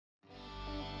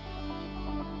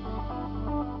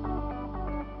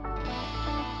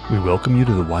We welcome you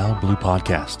to the Wild Blue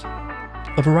Podcast,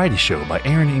 a variety show by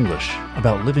Aaron English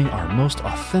about living our most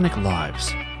authentic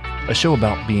lives. A show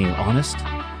about being honest,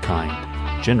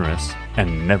 kind, generous,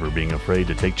 and never being afraid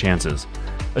to take chances.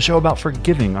 A show about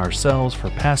forgiving ourselves for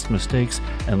past mistakes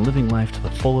and living life to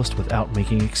the fullest without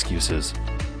making excuses.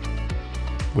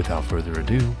 Without further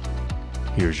ado,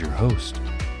 here's your host,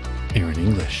 Aaron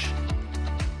English.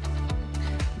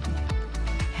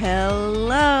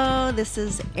 Hello, this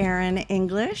is Aaron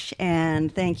English,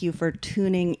 and thank you for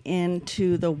tuning in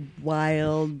to the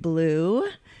Wild Blue.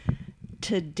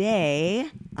 Today,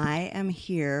 I am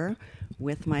here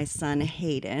with my son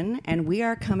Hayden, and we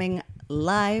are coming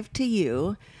live to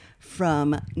you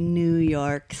from New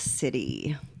York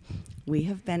City. We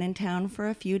have been in town for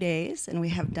a few days, and we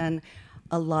have done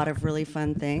a lot of really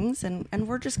fun things, and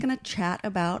we're just going to chat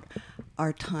about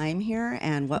our time here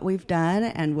and what we've done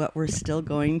and what we're still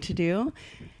going to do.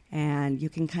 And you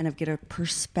can kind of get a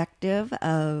perspective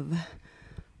of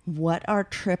what our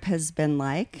trip has been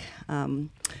like.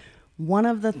 One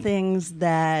of the things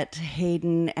that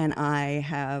Hayden and I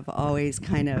have always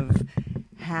kind of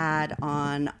had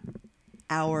on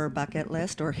our bucket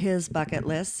list, or his bucket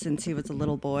list since he was a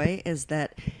little boy, is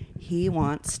that he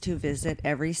wants to visit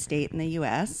every state in the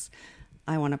U.S.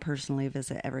 I want to personally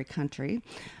visit every country.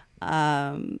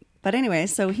 But anyway,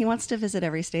 so he wants to visit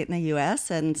every state in the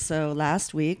U.S. And so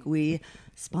last week we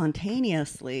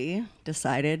spontaneously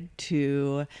decided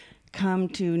to come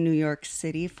to New York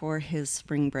City for his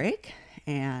spring break.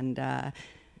 And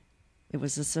it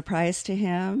was a surprise to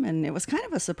him. And it was kind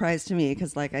of a surprise to me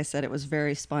because, like I said, it was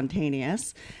very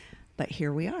spontaneous. But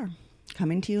here we are,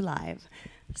 coming to you live.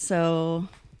 So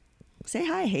say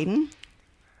hi, Hayden.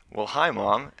 Well, hi,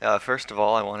 Mom. First of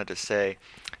all, I wanted to say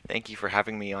thank you for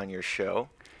having me on your show.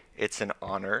 It's an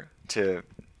honor to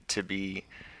be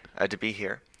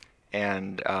here,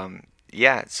 and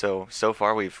so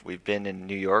far we've been in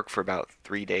New York for about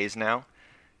 3 days now,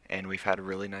 and we've had a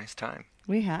really nice time.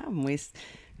 We have.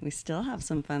 We still have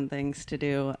some fun things to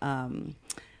do. In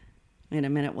a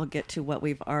minute, we'll get to what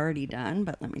we've already done,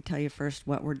 but let me tell you first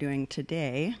what we're doing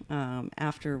today.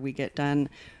 After we get done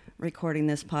recording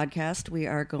this podcast, we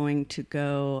are going to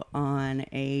go on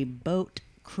a boat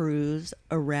cruise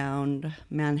around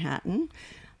Manhattan,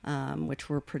 which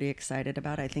we're pretty excited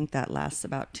about. I think that lasts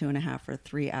about 2.5 or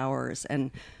 3 hours.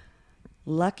 And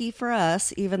lucky for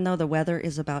us, even though the weather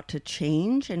is about to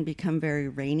change and become very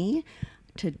rainy,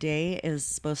 today is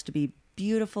supposed to be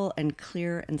beautiful and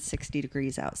clear and 60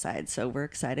 degrees outside. So we're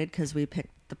excited because we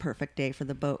picked the perfect day for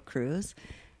the boat cruise.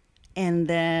 And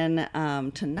then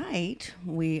tonight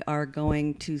we are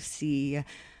going to see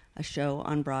a show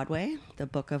on Broadway, The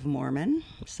Book of Mormon.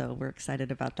 So we're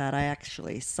excited about that. I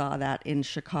actually saw that in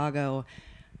Chicago,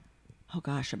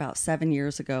 about 7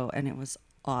 years ago, and it was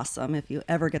awesome. If you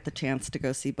ever get the chance to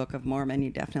go see Book of Mormon,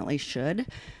 you definitely should.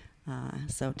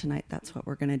 So tonight, that's what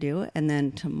we're going to do. And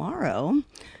then tomorrow,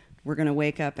 we're going to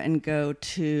wake up and go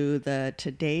to the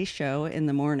Today Show in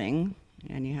the morning,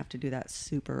 and you have to do that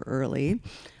super early.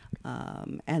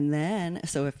 And then,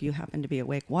 so if you happen to be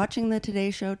awake watching the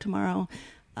Today Show tomorrow,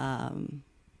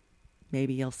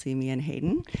 maybe you'll see me and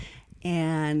Hayden.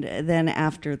 And then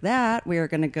after that, we are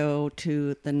going to go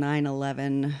to the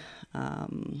 9/11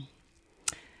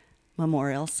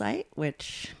 memorial site,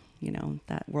 which,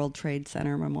 that World Trade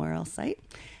Center memorial site.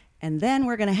 And then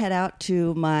we're going to head out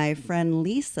to my friend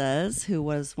Lisa's, who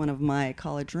was one of my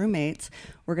college roommates.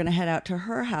 We're going to head out to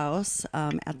her house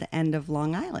at the end of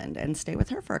Long Island and stay with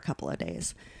her for a couple of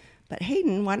days. But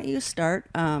Hayden, why don't you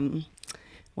start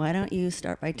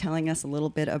by telling us a little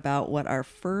bit about what our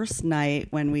first night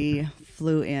when we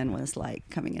flew in was like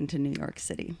coming into New York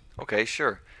City? Okay,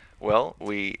 sure. Well,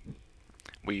 we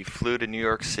flew to New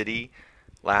York City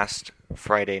last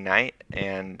Friday night,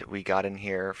 and we got in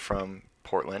here from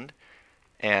Portland,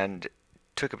 and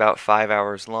took about 5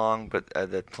 hours long, but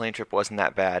the plane trip wasn't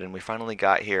that bad, and we finally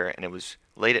got here, and it was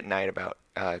late at night, about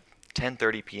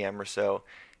 10:30 p.m. or so,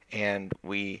 and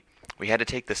we had to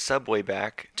take the subway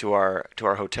back to our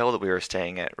hotel that we were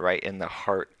staying at, right in the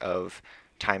heart of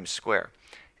Times Square,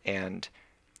 and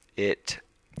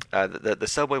the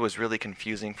subway was really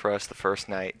confusing for us the first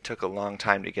night. It took a long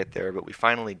time to get there, but we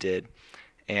finally did,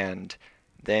 and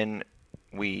then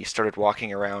we started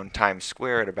walking around Times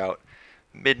Square at about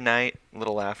midnight, a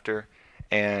little after,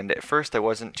 and at first I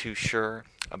wasn't too sure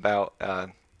about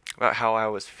how I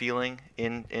was feeling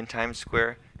in Times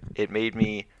Square. It made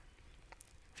me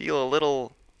feel a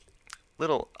little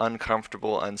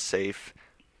uncomfortable, unsafe,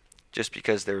 just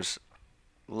because there's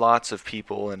lots of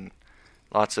people and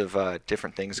lots of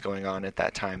different things going on at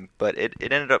that time. But it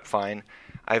ended up fine.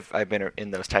 I've been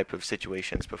in those type of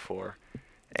situations before,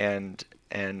 And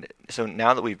so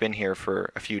now that we've been here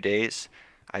for a few days,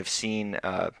 I've seen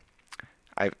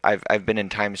I've been in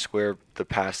Times Square the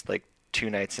past like 2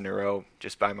 nights in a row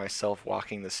just by myself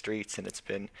walking the streets, and it's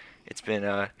been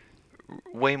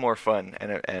way more fun,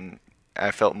 and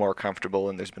I felt more comfortable,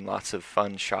 and there's been lots of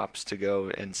fun shops to go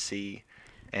and see,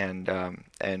 and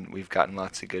we've gotten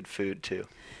lots of good food too.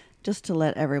 Just to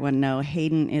let everyone know,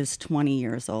 Hayden is 20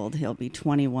 years old. He'll be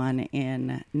 21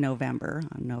 in November,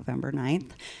 on November 9th.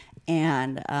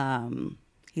 And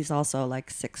he's also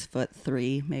like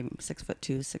 6'3", maybe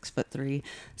 6'2", 6'3".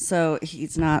 So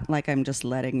he's not like I'm just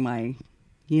letting my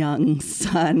young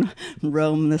son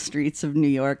roam the streets of New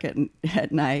York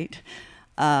at night.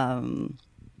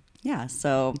 Yeah,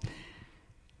 so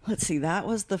let's see. That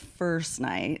was the first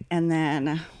night. And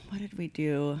then what did we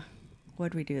do?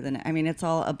 I mean, it's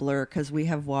all a blur because we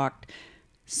have walked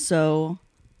so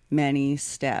many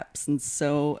steps and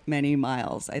so many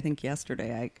miles. I think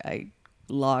yesterday I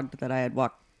logged that I had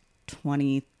walked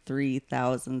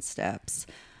 23,000 steps,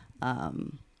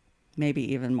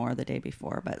 maybe even more the day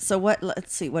before. But so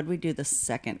let's see, what did we do the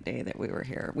second day that we were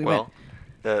here?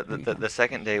 The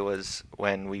second day was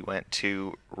when we went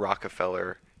to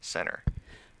Rockefeller Center.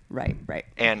 Right.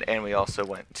 And we also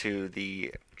went to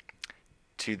the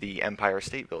Empire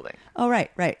State Building. Oh,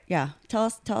 right. Yeah.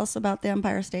 Tell us about the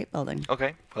Empire State Building.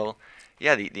 Okay. Well,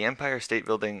 yeah, the Empire State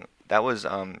Building, that was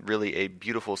really a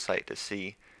beautiful sight to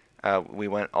see. We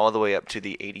went all the way up to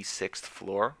the 86th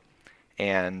floor,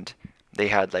 and they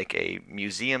had like a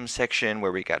museum section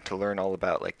where we got to learn all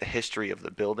about like the history of the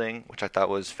building, which I thought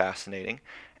was fascinating.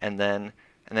 And then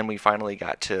we finally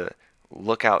got to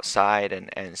look outside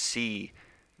and see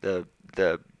the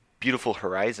beautiful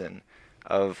horizon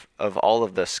of all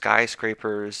of the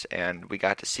skyscrapers, and we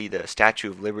got to see the Statue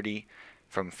of Liberty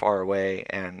from far away,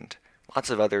 and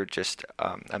lots of other just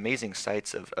amazing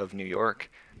sights of New York,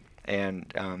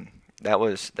 and that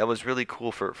was really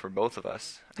cool for both of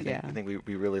us. I think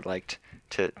we really liked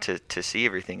to see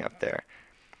everything up there,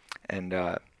 and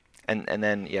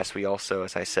then yes, we also,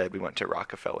 as I said, we went to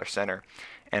Rockefeller Center,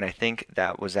 and I think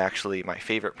that was actually my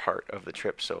favorite part of the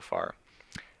trip so far.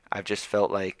 I've just felt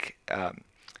like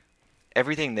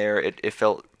everything there, it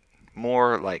felt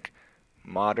more like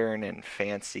modern and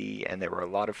fancy, and there were a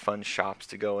lot of fun shops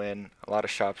to go in, a lot of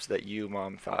shops that you,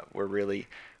 Mom, thought were really,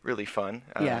 really fun.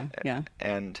 Yeah.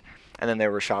 And then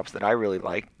there were shops that I really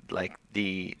liked, like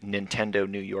the Nintendo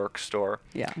New York store,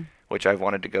 which I've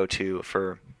wanted to go to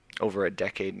for over a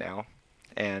decade now,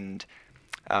 and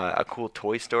a cool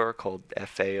toy store called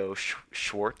FAO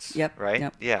Schwartz, right?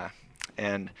 Yep. Yeah,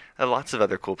 and lots of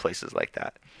other cool places like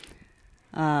that.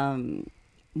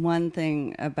 One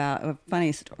thing about a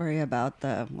funny story about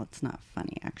it's not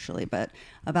funny actually, but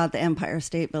about the Empire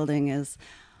State Building is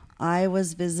I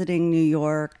was visiting New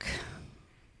York,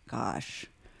 I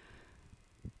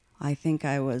think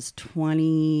I was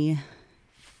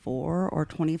 24 or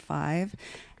 25,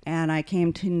 and I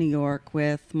came to New York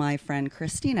with my friend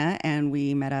Christina, and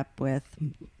we met up with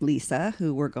Lisa,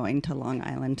 who we're going to Long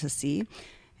Island to see.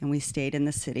 And we stayed in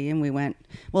the city, and we went,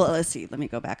 well, let's see, let me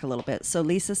go back a little bit. So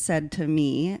Lisa said to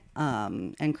me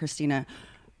and Christina,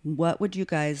 what would you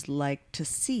guys like to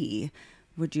see?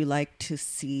 Would you like to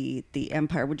see the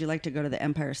Empire? Would you like to go to the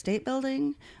Empire State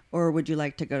Building, or would you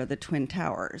like to go to the Twin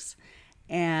Towers?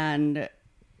 And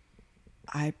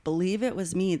I believe it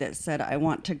was me that said, I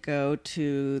want to go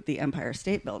to the Empire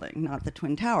State Building, not the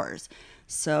Twin Towers.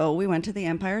 So we went to the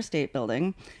Empire State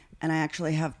Building, and I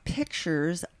actually have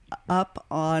pictures up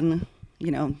on,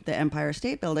 the Empire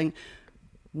State Building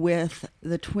with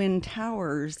the Twin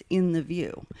Towers in the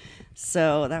view.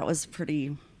 So that was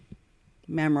pretty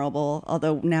memorable.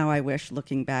 Although now I wish,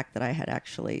 looking back, that I had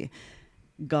actually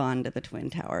gone to the Twin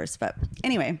Towers. But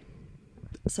anyway,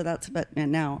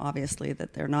 and now obviously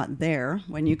that they're not there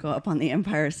when you go up on the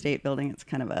Empire State Building, it's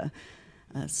kind of a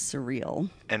surreal.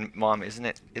 And Mom, isn't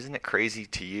it crazy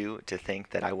to you to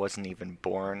think that I wasn't even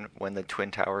born when the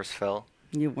Twin Towers fell?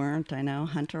 You weren't, I know.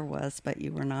 Hunter was, but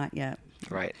you were not yet.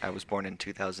 Right. I was born in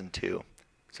 2002,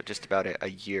 so just about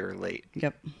a year late.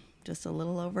 Yep, just a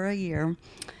little over a year.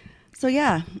 So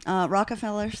yeah,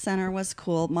 Rockefeller Center was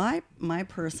cool. My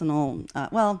personal, I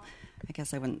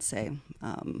guess I wouldn't say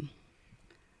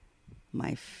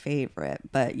my favorite,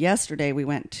 but yesterday we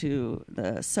went to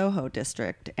the Soho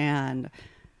district, and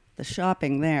the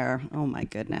shopping there, oh my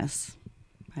goodness.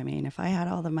 I mean, if I had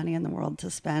all the money in the world to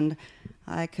spend,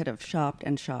 I could have shopped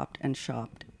and shopped and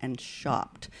shopped and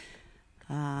shopped.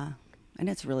 And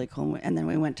it's really cool. And then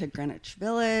we went to Greenwich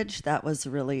Village. That was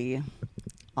really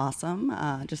awesome.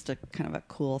 Just a kind of a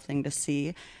cool thing to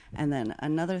see. And then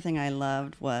another thing I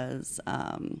loved was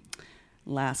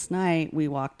last night we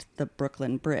walked the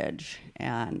Brooklyn Bridge,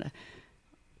 and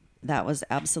that was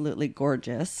absolutely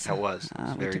gorgeous. That was. It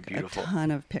was We very took beautiful. a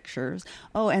ton of pictures.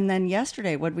 Oh, and then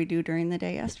yesterday, what did we do during the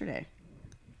day yesterday?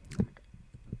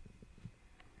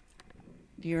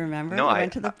 Do you remember? No, We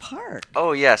went to the park.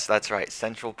 Oh, yes, that's right.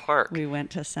 Central Park. We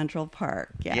went to Central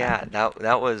Park. Yeah. Yeah,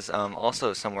 that was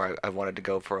also somewhere I wanted to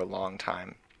go for a long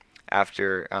time.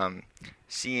 After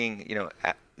seeing,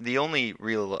 the only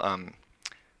real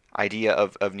idea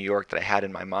of New York that I had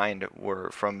in my mind were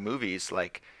from movies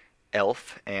like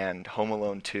Elf and Home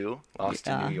Alone 2, Lost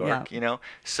in New York, yeah.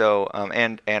 So,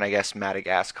 and I guess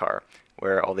Madagascar,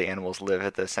 where all the animals live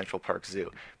at the Central Park Zoo.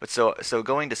 But so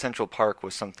going to Central Park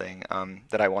was something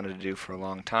that I wanted to do for a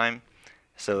long time.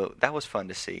 So that was fun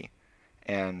to see.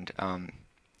 And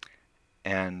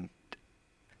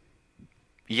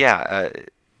yeah,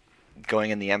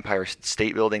 going in the Empire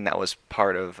State Building, that was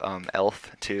part of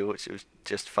Elf too, which was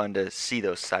just fun to see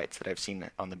those sights that I've seen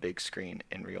on the big screen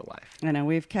in real life. I know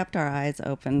we've kept our eyes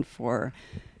open for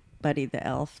Buddy the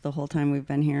Elf the whole time we've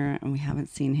been here, and we haven't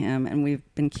seen him. And we've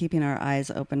been keeping our eyes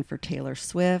open for Taylor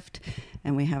Swift,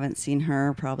 and we haven't seen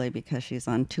her, probably because she's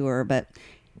on tour. But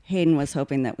Hayden was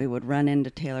hoping that we would run into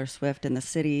Taylor Swift in the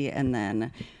city, and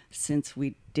then since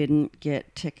we didn't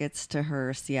get tickets to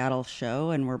her Seattle show,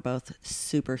 and we're both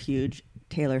super huge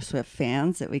Taylor Swift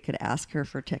fans, that we could ask her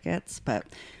for tickets, but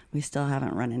we still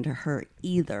haven't run into her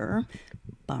either.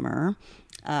 Bummer.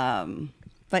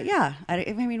 But yeah,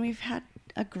 I mean, we've had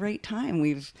a great time.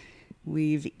 We've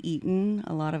eaten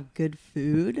a lot of good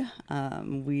food.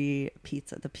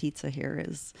 The pizza here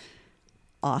is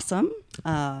awesome.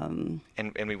 And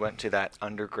we went to that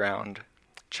underground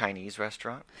Chinese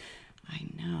restaurant. I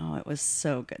know, it was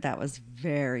so good. That was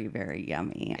very, very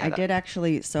yummy. Yeah, I did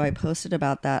actually, so I posted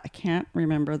about that. I can't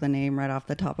remember the name right off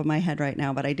the top of my head right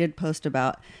now, but I did post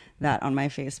about that on my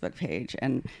Facebook page.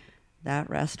 And that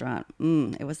restaurant,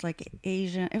 it was like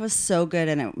Asian. It was so good,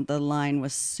 and the line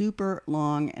was super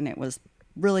long, and it was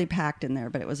really packed in there,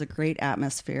 but it was a great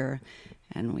atmosphere,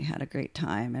 and we had a great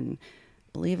time. And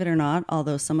believe it or not,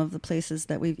 although some of the places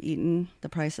that we've eaten, the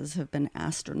prices have been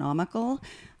astronomical,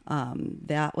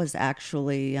 that was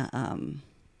actually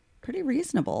pretty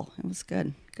reasonable. It was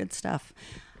good stuff.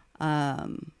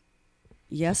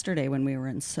 Yesterday when we were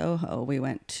in Soho, we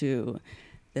went to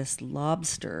this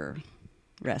lobster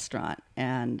restaurant,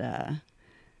 and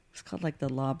it's called like the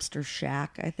Lobster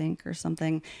Shack, I think, or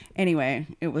something. Anyway,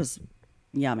 it was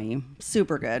yummy,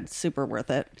 super good, super worth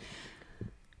it.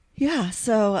 Yeah,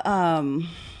 so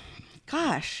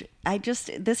gosh,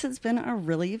 this has been a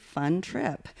really fun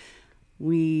trip.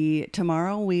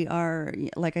 Tomorrow we are,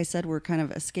 like I said, we're kind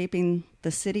of escaping the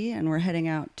city, and we're heading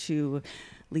out to,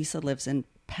 Lisa lives in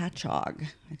Patchogue.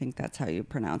 I think that's how you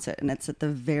pronounce it. And it's at the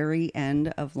very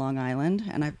end of Long Island.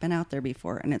 And I've been out there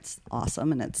before, and it's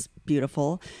awesome and it's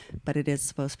beautiful, but it is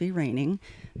supposed to be raining.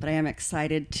 But I am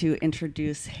excited to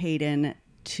introduce Hayden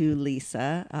to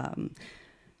Lisa.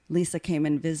 Lisa came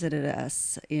and visited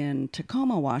us in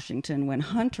Tacoma, Washington, when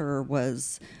Hunter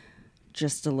was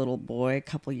just a little boy, a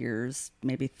couple years,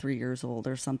 maybe 3 years old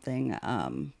or something.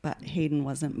 But Hayden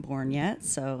wasn't born yet,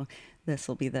 so this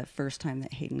will be the first time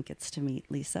that Hayden gets to meet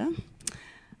Lisa.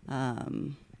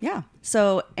 Yeah.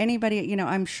 So anybody,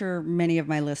 I'm sure many of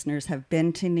my listeners have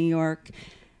been to New York.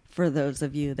 For those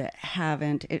of you that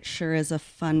haven't, it sure is a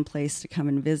fun place to come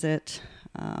and visit.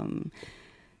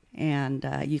 And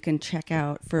you can check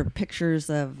out for pictures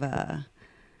of the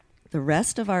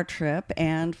rest of our trip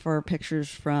and for pictures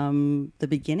from the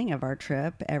beginning of our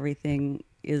trip. Everything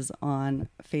is on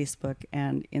Facebook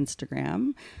and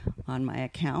Instagram on my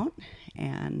account.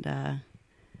 And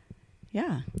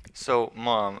yeah. So,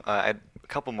 Mom, I had a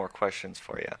couple more questions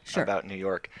for you about New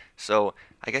York. So,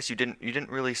 I guess you didn't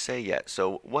really say yet.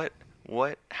 So, what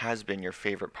has been your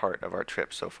favorite part of our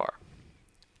trip so far?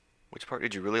 Which part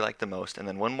did you really like the most? And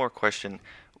then one more question: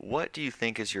 what do you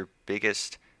think is your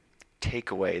biggest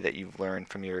takeaway that you've learned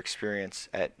from your experience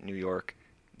at New York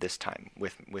this time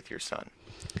with your son?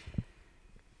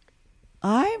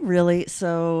 I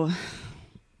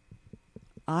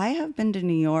have been to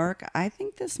New York. I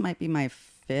think this might be my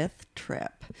 5th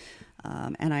trip.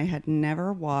 And I had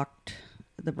never walked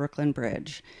the Brooklyn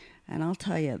Bridge. And I'll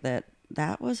tell you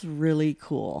that was really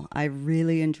cool. I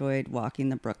really enjoyed walking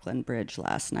the Brooklyn Bridge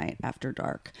last night after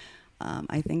dark.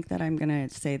 I think that I'm going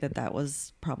to say that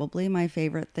was probably my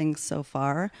favorite thing so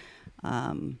far.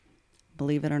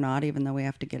 Believe it or not, even though we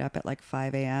have to get up at like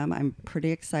 5 a.m., I'm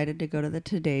pretty excited to go to the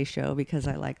Today Show because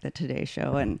I like the Today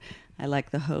Show and I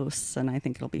like the hosts, and I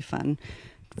think it'll be fun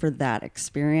for that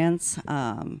experience.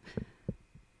 I'm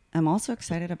also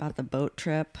excited about the boat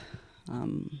trip.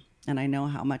 and I know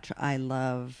how much I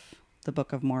love the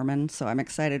Book of Mormon, so I'm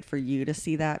excited for you to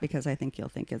see that because I think you'll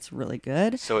think it's really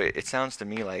good. So it sounds to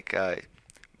me like a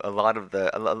lot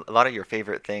of your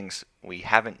favorite things we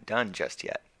haven't done just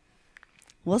yet.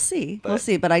 We'll see.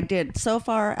 But I did so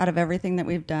far out of everything that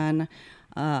we've done.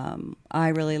 I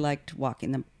really liked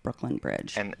walking the Brooklyn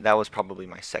Bridge, and that was probably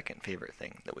my second favorite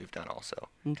thing that we've done also.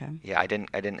 Okay. Yeah, I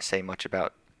didn't say much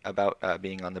about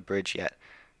being on the bridge yet,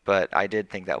 but I did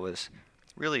think that was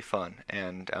really fun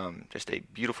and just a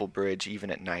beautiful bridge even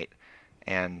at night,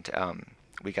 and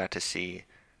we got to see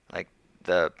like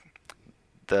the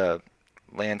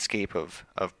landscape of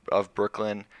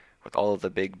Brooklyn with all of the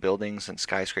big buildings and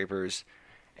skyscrapers,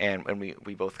 and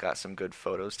we both got some good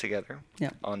photos together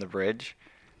on the bridge,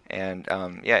 and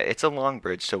it's a long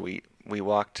bridge, so we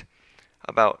walked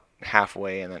about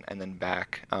halfway and then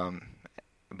back,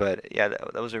 but yeah,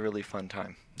 that was a really fun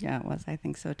time. Yeah, it was. I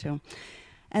think so too.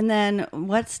 And then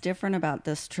what's different about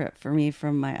this trip for me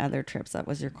from my other trips? That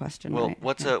was your question, well, right?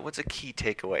 what's a key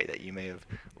takeaway that you may have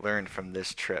learned from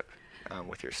this trip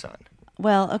with your son?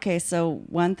 Well, okay, so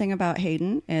one thing about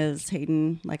Hayden is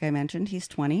Hayden, like I mentioned, he's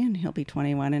 20 and he'll be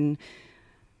 21 in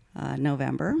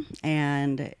November.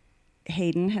 And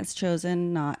Hayden has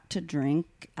chosen not to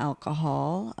drink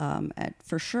alcohol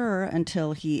for sure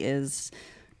until he is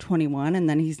 21. And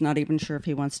then he's not even sure if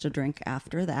he wants to drink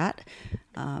after that.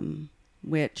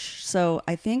 So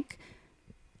I think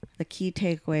the key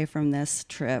takeaway from this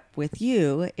trip with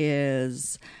you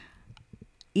is,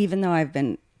 even though I've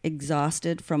been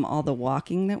exhausted from all the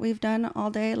walking that we've done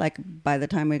all day, like by the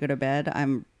time we go to bed,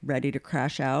 I'm ready to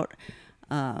crash out.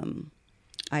 I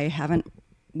haven't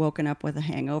woken up with a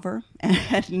hangover.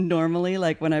 And normally,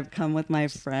 like when I've come with my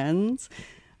friends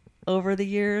over the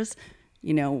years,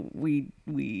 you know,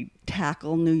 we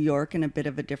tackle New York in a bit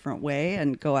of a different way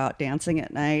and go out dancing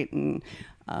at night. And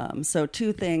so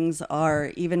two things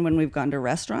are, even when we've gone to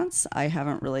restaurants, I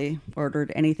haven't really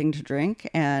ordered anything to drink,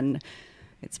 and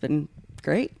it's been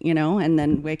great, you know, and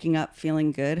then waking up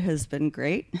feeling good has been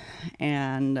great.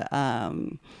 And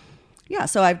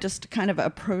so I've just kind of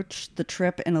approached the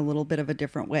trip in a little bit of a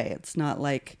different way. It's not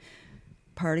like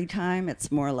party time.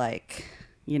 It's more like,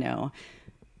 you know,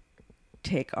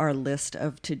 take our list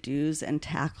of to-dos and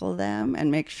tackle them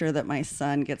and make sure that my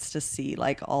son gets to see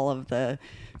like all of the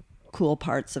cool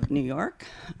parts of New York.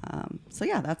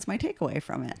 That's my takeaway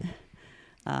from it.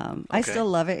 I still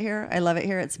love it here. I love it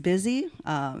here. It's busy.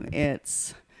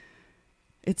 It's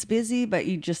busy, but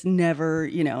you just never,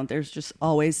 you know, there's just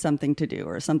always something to do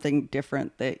or something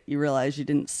different that you realize you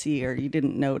didn't see or you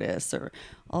didn't notice. Or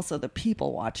also the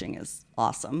people watching is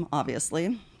awesome,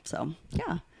 obviously. So,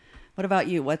 yeah. What about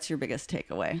you? What's your biggest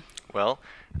takeaway? Well,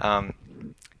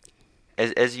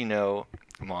 as you know,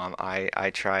 Mom,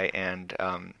 I try and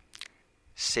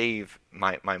save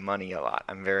my money a lot.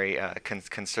 I'm very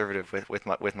conservative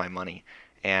with my money,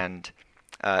 and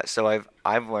so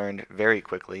I've learned very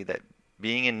quickly that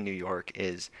being in New York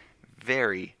is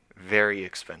very, very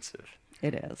expensive.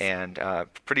 It is, and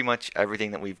pretty much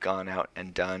everything that we've gone out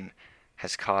and done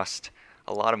has cost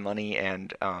a lot of money,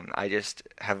 and I just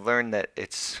have learned that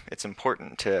it's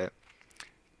important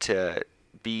to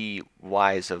be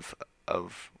wise of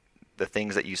the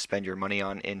things that you spend your money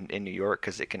on in New York,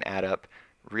 because it can add up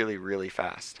really, really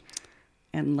fast.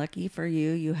 And lucky for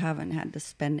you, you haven't had to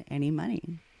spend any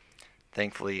money.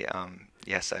 Thankfully,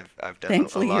 yes, I've done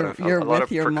Thankfully, a lot of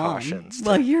precautions.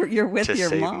 Well, you're with to your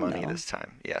save mom money though. this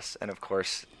time. Yes, and of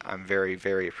course, I'm very,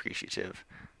 very appreciative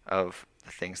of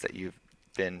the things that you've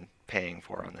been paying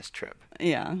for on this trip.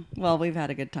 Yeah, well, we've had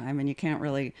a good time, and you can't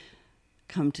really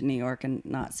come to New York and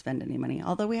not spend any money.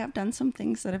 Although we have done some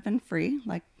things that have been free,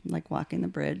 like walking the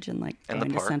bridge and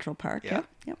going to Central Park. Yeah.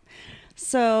 Yep.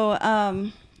 So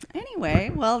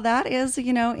anyway, well, that is,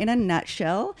 you know, in a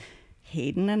nutshell,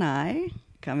 Hayden and I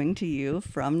coming to you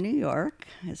from New York.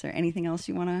 Is there anything else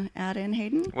you want to add in,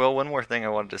 Hayden? Well, one more thing I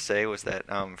wanted to say was that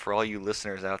for all you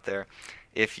listeners out there,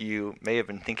 if you may have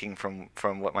been thinking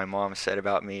from what my mom said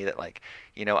about me that, like,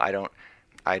 you know, I don't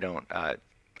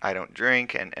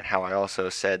drink, and how I also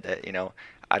said that, you know,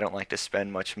 I don't like to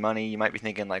spend much money, you might be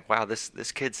thinking like, wow,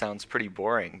 this kid sounds pretty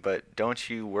boring. But don't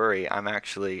you worry, I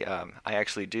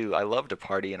actually do. I love to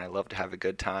party, and I love to have a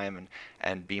good time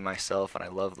and be myself, and I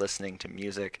love listening to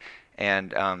music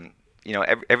and you know,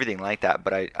 everything like that.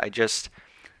 But I just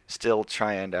still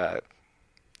try and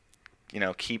you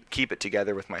know, keep it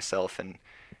together with myself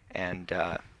and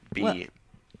be. Well,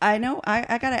 I know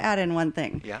I got to add in one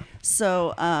thing. Yeah.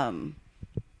 So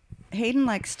Hayden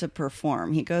likes to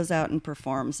perform. He goes out and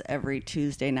performs every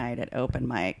Tuesday night at open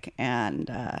mic, and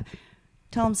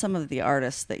tell him some of the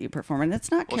artists that you perform. And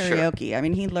it's not Well, sure. karaoke. I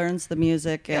mean, he learns the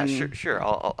music. Yeah, And sure.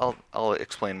 I'll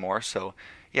explain more. So,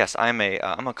 yes, I'm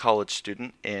a college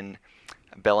student in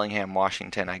Bellingham,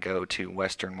 Washington. I go to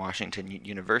Western Washington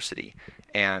University,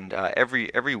 and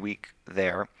every week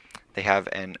there, they have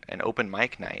an open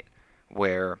mic night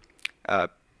where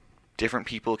different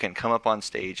people can come up on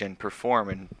stage and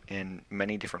perform in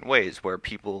many different ways. Where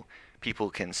people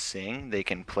can sing, they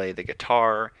can play the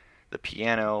guitar, the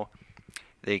piano,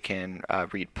 they can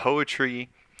read poetry,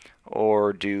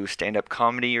 or do stand-up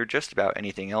comedy, or just about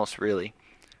anything else really.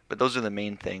 But those are the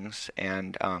main things.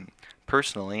 And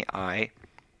personally, I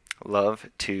love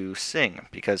to sing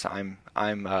because I'm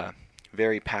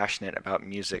very passionate about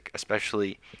music,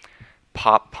 especially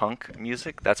pop punk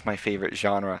music. That's my favorite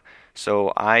genre.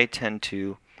 So I tend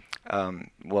to,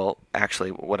 actually,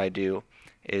 what I do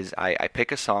is I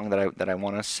pick a song that I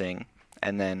want to sing,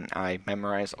 and then I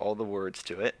memorize all the words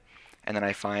to it, and then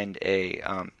I find a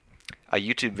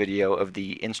YouTube video of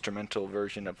the instrumental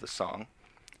version of the song,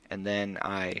 and then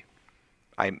I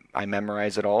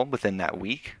memorize it all within that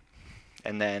week,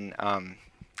 and then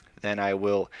I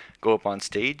will go up on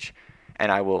stage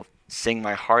and I will sing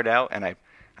my heart out, and I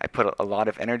put a lot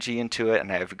of energy into it,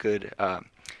 and I have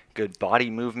good body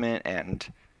movement,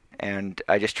 and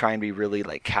I just try and be really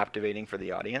like captivating for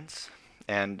the audience.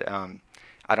 And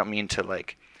I don't mean to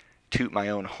like toot my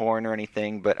own horn or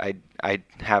anything, but I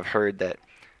have heard that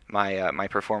my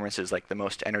performance is like the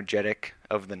most energetic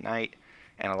of the night,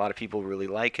 and a lot of people really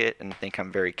like it and think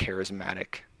I'm very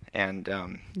charismatic. And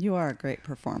you are a great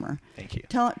performer. Thank you.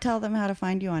 Tell them how to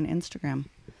find you on Instagram.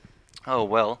 Oh,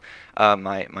 well,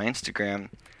 my Instagram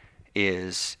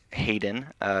is Hayden,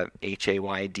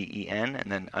 Hayden,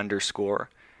 and then _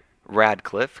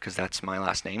 Radcliffe, because that's my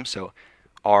last name, so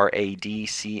Radcliffe,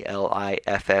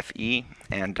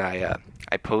 and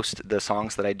I post the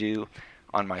songs that I do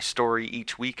on my story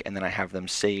each week, and then I have them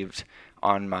saved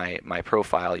on my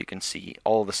profile. You can see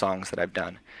all the songs that I've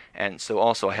done. And so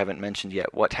also I haven't mentioned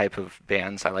yet what type of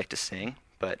bands I like to sing,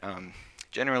 but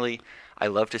generally I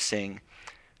love to sing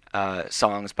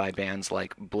songs by bands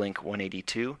like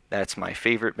Blink-182. That's my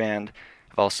favorite band.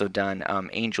 I've also done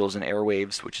Angels and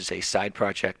Airwaves, which is a side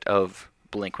project of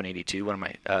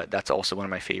Blink-182. That's also one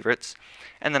of my favorites.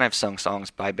 And then I've sung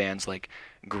songs by bands like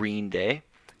Green Day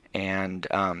and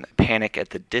Panic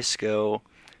at the Disco,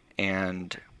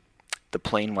 and the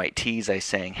Plain White T's. I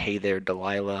sang Hey There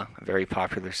Delilah, a very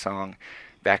popular song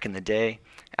back in the day.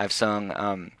 I've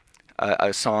sung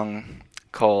a song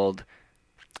called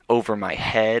Over My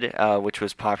Head, which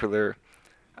was popular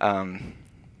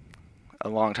a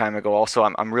long time ago. Also,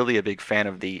 I'm really a big fan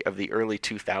of the early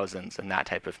 2000s and that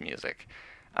type of music.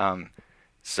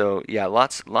 So yeah,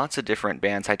 lots of different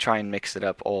bands. I try and mix it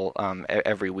up all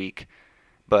every week,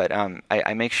 but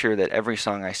I make sure that every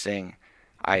song I sing,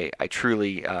 I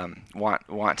truly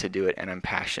want to do it, and I'm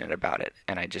passionate about it,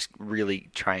 and I just really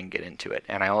try and get into it.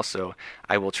 And I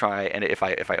will try, and if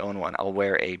I own one, I'll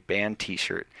wear a band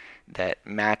T-shirt that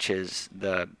matches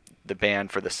the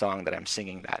band for the song that I'm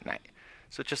singing that night.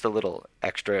 So it's just a little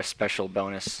extra special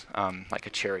bonus, like a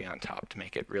cherry on top, to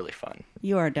make it really fun.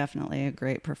 You are definitely a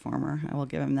great performer. I will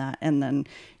give him that. And then,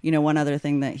 one other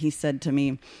thing that he said to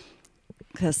me,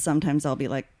 because sometimes I'll be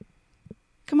like,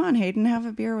 come on, Hayden, have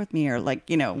a beer with me, or like,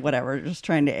 whatever, just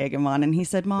trying to egg him on. And he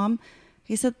said, Mom,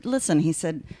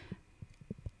 listen,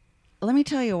 let me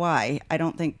tell you why I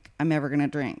don't think I'm ever going to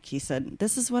drink. He said,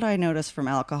 this is what I noticed from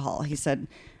alcohol. He said,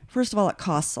 first of all, it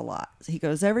costs a lot. He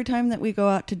goes, every time that we go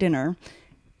out to dinner,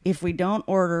 if we don't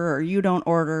order or you don't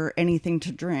order anything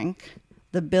to drink,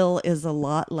 the bill is a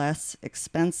lot less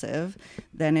expensive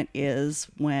than it is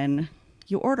when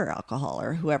you order alcohol,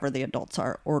 or whoever the adults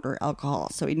are order alcohol.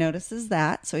 So he notices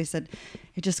that. So he said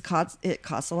it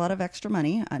costs a lot of extra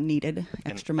money, unneeded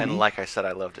extra money. And like I said,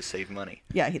 I love to save money.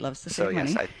 Yeah, he loves to save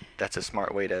money. So yes, that's a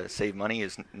smart way to save money,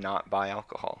 is not buy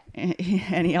alcohol.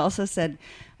 And he also said,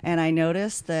 and I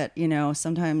noticed that,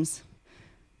 sometimes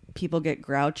people get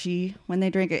grouchy when they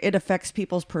drink. It affects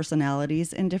people's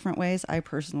personalities in different ways. I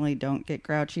personally don't get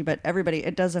grouchy, but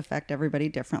it does affect everybody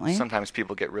differently. Sometimes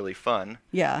people get really fun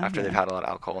after they've had a lot of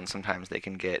alcohol, and sometimes they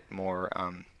can get more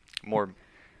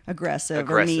aggressive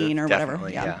or mean or whatever.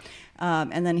 Yeah.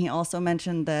 And then he also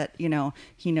mentioned that,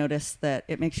 he noticed that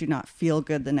it makes you not feel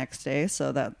good the next day,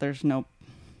 so that there's no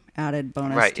added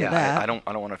bonus to that. I don't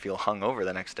want to feel hungover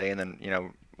the next day and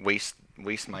then, waste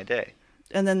my day.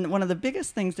 And then one of the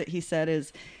biggest things that he said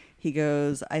is, he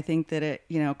goes, I think that it,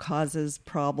 causes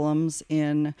problems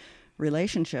in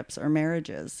relationships or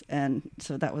marriages. And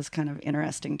so that was kind of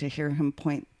interesting to hear him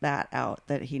point that out,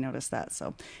 that he noticed that.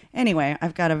 So anyway,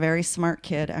 I've got a very smart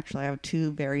kid. Actually, I have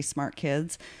 2 very smart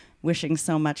kids. Wishing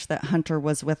so much that Hunter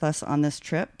was with us on this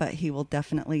trip, but he will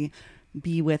definitely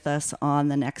be with us on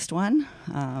the next one.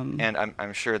 And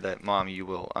I'm sure that, Mom, you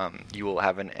will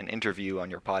have an interview on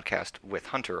your podcast with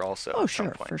Hunter also. Oh, at some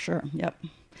sure, point. for sure. Yep.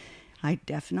 I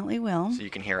definitely will. So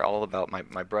you can hear all about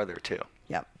my brother, too.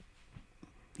 Yep.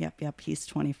 He's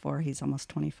 24. He's almost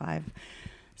 25.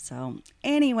 So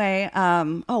anyway,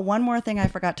 one more thing I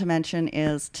forgot to mention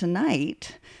is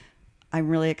tonight, I'm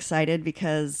really excited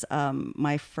because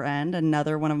my friend,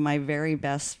 another one of my very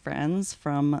best friends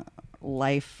from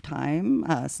lifetime,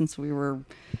 since we were,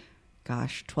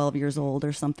 12 years old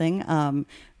or something,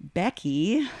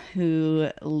 Becky, who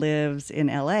lives in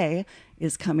LA,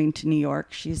 is coming to New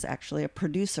York. She's actually a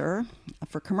producer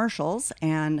for commercials,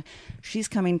 and she's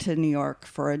coming to New York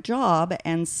for a job,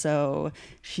 and so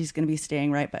she's going to be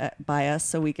staying right by us,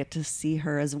 so we get to see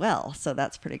her as well. So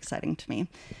that's pretty exciting to me.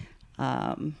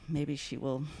 Maybe she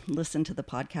will listen to the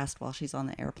podcast while she's on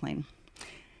the airplane.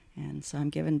 And so I'm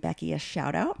giving Becky a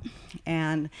shout out,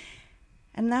 and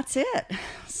that's it.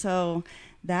 So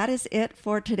that is it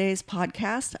for today's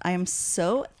podcast. I am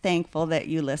so thankful that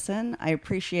you listen. I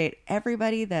appreciate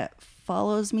everybody that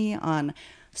follows me on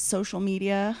social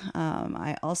media.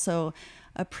 I also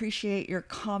appreciate your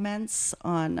comments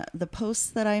on the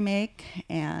posts that I make,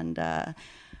 and I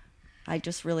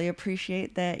just really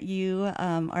appreciate that you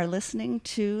are listening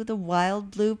to the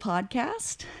Wild Blue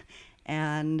podcast,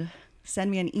 and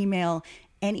send me an email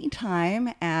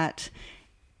anytime at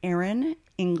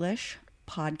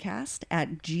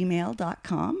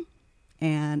erinenglishpodcast@gmail.com.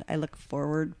 And I look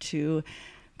forward to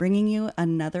bringing you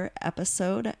another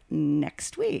episode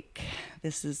next week.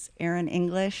 This is Erin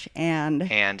English and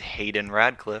Hayden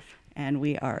Radcliffe. And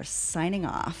we are signing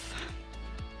off.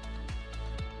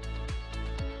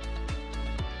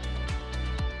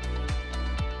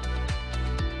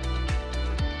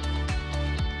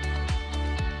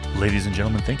 Ladies and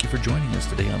gentlemen, thank you for joining us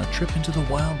today on a trip into the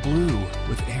Wild Blue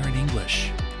with Erin English.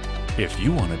 If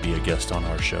you want to be a guest on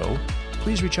our show,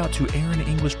 please reach out to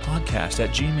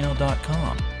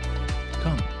erinenglishpodcast@gmail.com.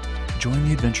 Come, join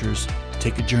the adventures,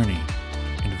 take a journey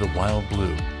into the Wild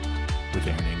Blue with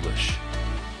Erin English.